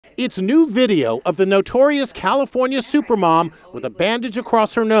It's new video of the notorious California supermom with a bandage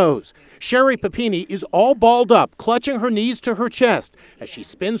across her nose. Sherri Papini is all balled up, clutching her knees to her chest as she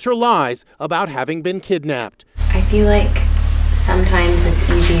spins her lies about having been kidnapped. I feel like sometimes it's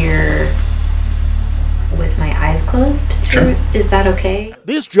easier with my eyes closed. Sure. Is that okay?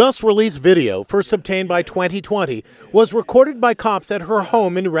 This just released video, first obtained by 2020, was recorded by cops at her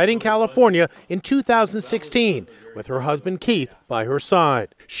home in Redding, California in 2016, with her husband Keith by her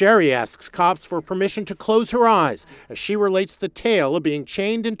side. Sherri asks cops for permission to close her eyes as she relates the tale of being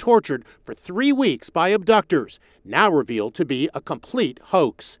chained and tortured for 3 weeks by abductors, now revealed to be a complete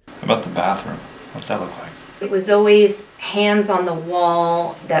hoax. About the bathroom, what's that look like? It was always hands on the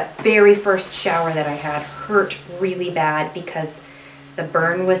wall. That very first shower that I had hurt really bad because the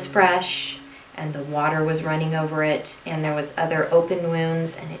burn was fresh and the water was running over it and there was other open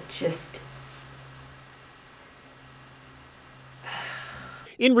wounds and it just...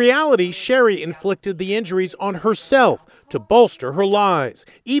 In reality, Sherri inflicted the injuries on herself to bolster her lies,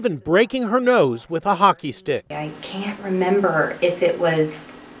 even breaking her nose with a hockey stick. I can't remember if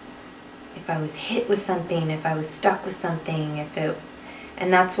I was hit with something, if I was stuck with something,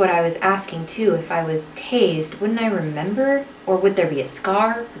 and that's what I was asking too. If I was tased, wouldn't I remember? Or would there be a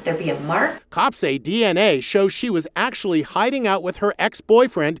scar? Would there be a mark? Cops say DNA shows she was actually hiding out with her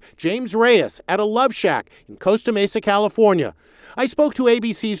ex-boyfriend, James Reyes, at a love shack in Costa Mesa, California. I spoke to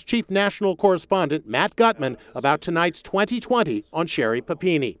ABC's chief national correspondent, Matt Gutman, about tonight's 2020 on Sherri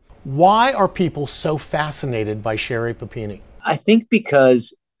Papini. Why are people so fascinated by Sherri Papini? I think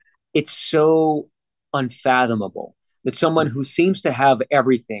because it's so unfathomable that someone who seems to have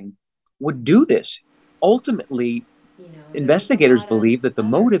everything would do this. Ultimately, investigators believe that the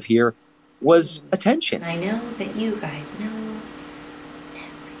motive here was attention. I know that you guys know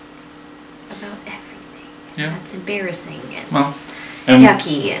about everything. Yeah. That's embarrassing and and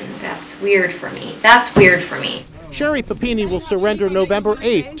yucky, and that's weird for me. That's weird for me. Sherri Papini will surrender November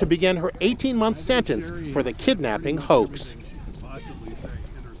 8th to begin her 18-month sentence for the kidnapping hoax.